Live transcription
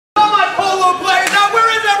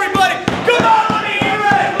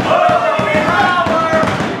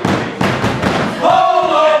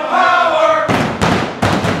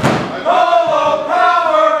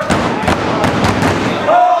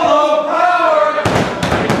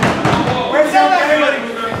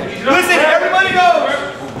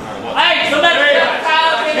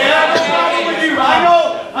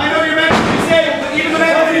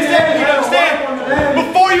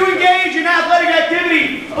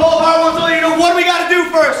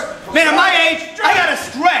Man, at my age, I gotta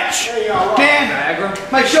stretch. Man,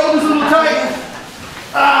 my shoulder's a little tight.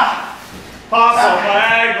 Pop some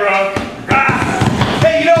Viagra.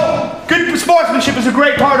 Hey, you know, good sportsmanship is a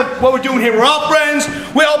great part of what we're doing here. We're all friends.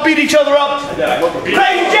 We all beat each other up.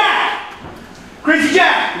 Crazy Jack! Crazy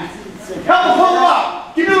Jack! Help him pull him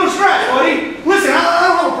up. Give me a little stretch, buddy. Listen, I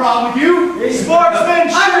don't have a problem with you.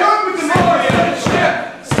 Sportsmanship. I work with the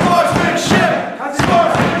sportsmanship. Sportsmanship.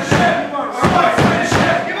 Sportsmanship.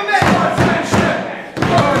 Sportsmanship. Give him that. Sportsmanship.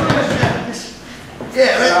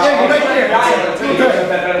 Yeah, right there.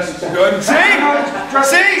 Good. See?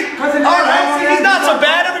 See? All right. See, he's not so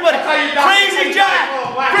bad. Everybody. Crazy Jack.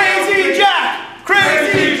 Crazy Jack.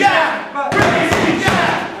 Crazy Jack. Crazy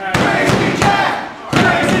Jack. Crazy Jack.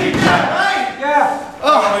 Crazy Jack. Right? Yeah.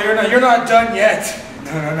 Oh, you're not done yet.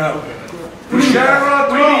 No.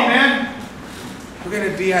 Man. We're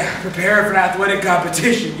gonna be prepared for an athletic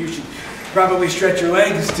competition. You should probably stretch your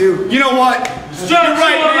legs too. You know what? You're right,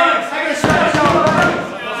 man. I gotta stretch your legs.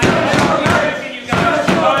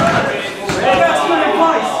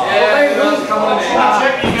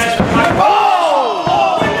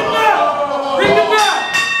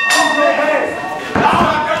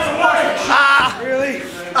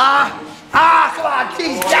 Come on,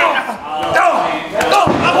 geez, down. Go.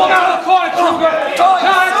 Pull him out of the corner, Krueger. 1,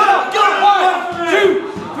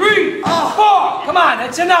 2, 3, 4. Come on,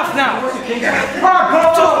 that's enough now.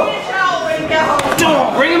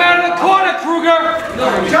 Bring him out of the corner, Krueger.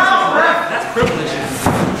 That's privilege.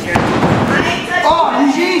 Oh,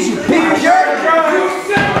 he's easy. Peter, you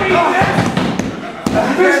sent me dead.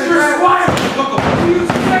 Mr. Squire, you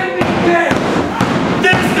sent me dead.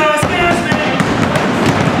 This does scares me.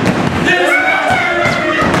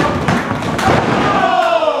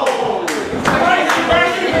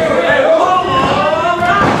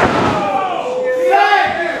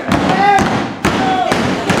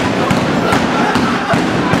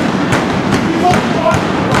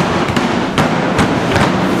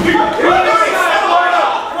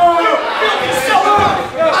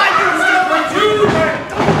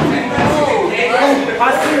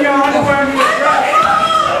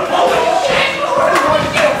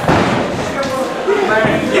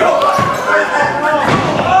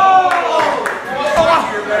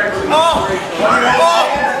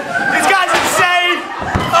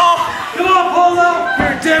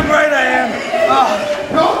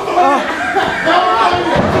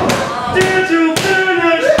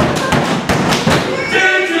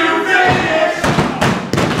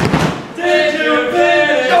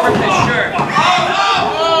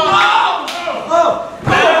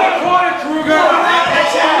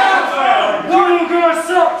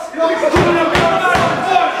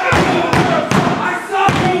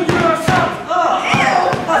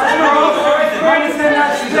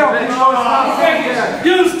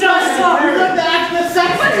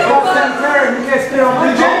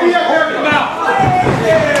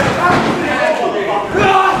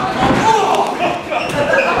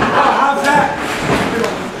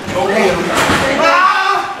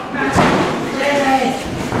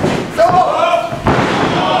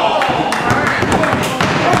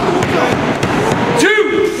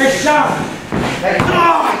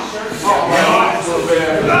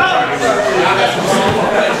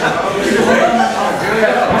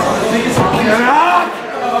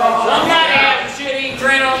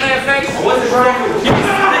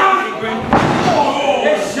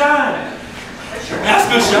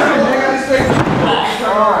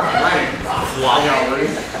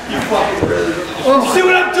 See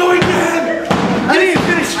what I'm doing, man? I didn't even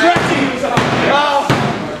finish stretching.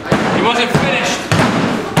 He wasn't finished.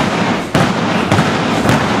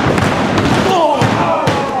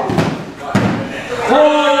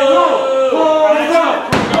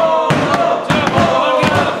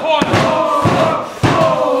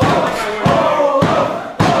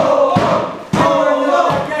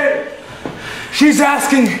 She's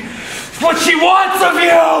asking what she wants of you!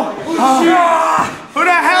 Who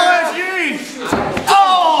the hell is she?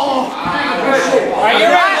 Oh! I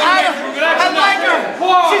like her!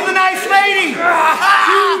 She's a nice lady! I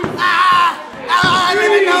don't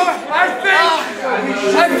even know her!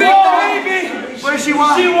 I think maybe... What does she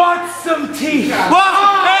want? She wants some teeth!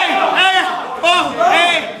 Whoa! Hey!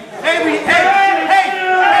 We do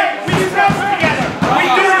this together! We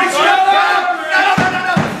do this together!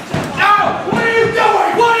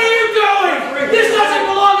 What are you doing? This doesn't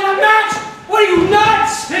belong in a match! What are you,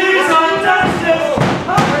 nuts? He's untouchable!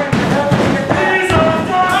 He's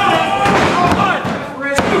untouchable!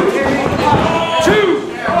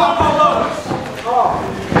 2!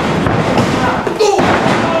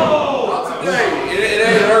 It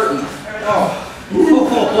ain't hurting.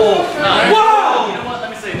 You know what? Let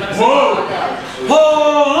me see. Polo!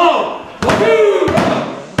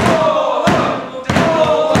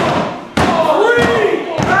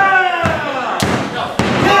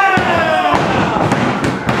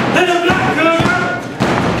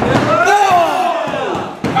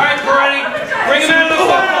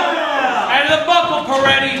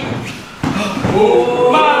 Peretti.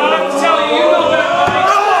 Come on, I'm telling you, you know that,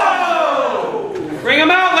 buddy. Bring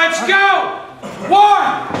him out, let's go.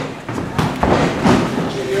 One.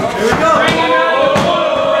 Here we go. Bring him out.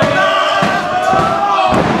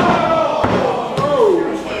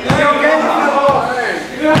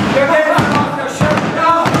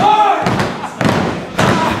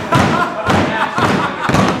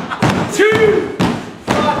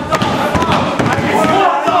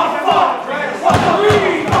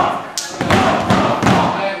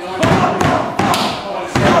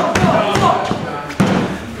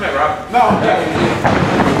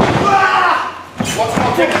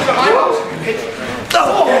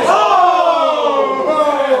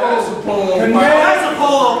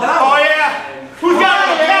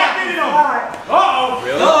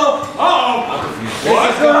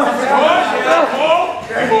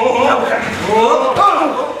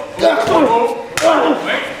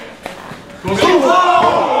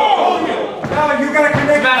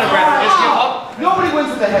 Nobody wins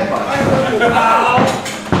with the headbutt.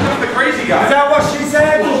 The crazy guy. Is that what she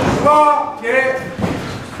said? Come on, get it.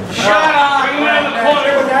 Shut up! Bring him out of the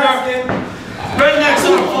corner. Rednecks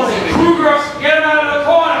on the corner. Krueger, get him out of the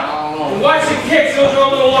corner. And watch the kicks, those are a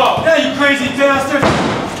little low. Yeah, you crazy bastard.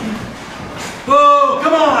 Whoa,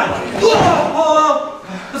 come on. Whoa,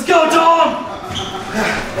 let's go, Tom.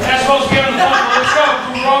 That's supposed to get him the bump. Let's go.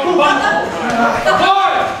 Wrong bump. One.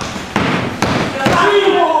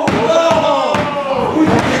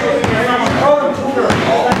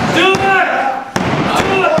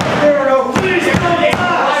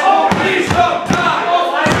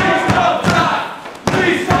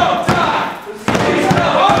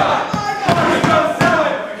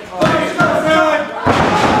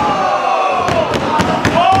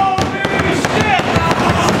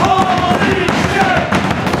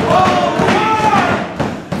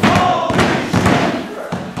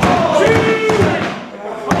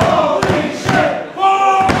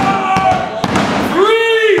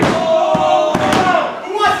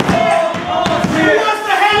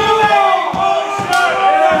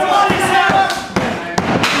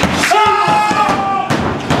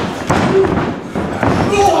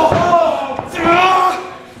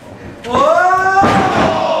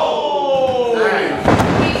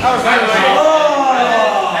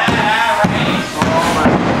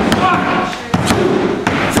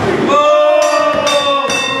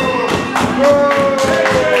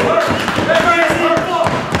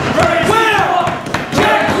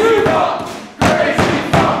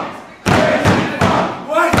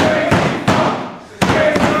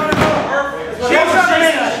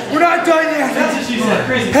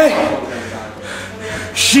 Hey,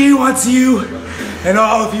 she wants you and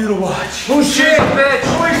all of you to watch. Who's she, bitch?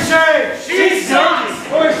 Who is she? She sounds.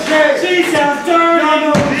 Who is she? She sounds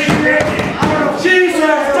dirty. She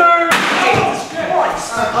sounds dirty.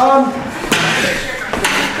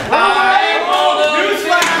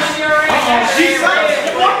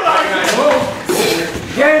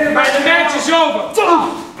 Alright, the match is over. The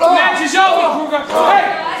match is over, Krueger. Hey,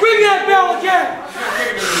 bring that bell again.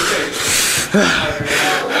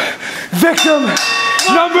 Victim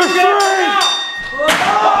number 3.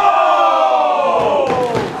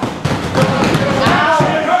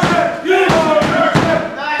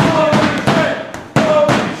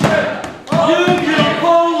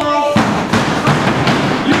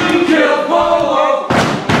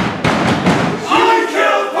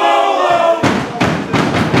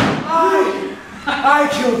 I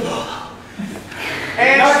killed Polo.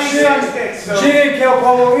 And she didn't kill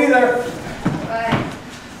Polo either.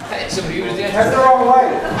 Hey, somebody was there. That's the wrong way.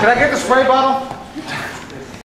 Can I get the spray bottle?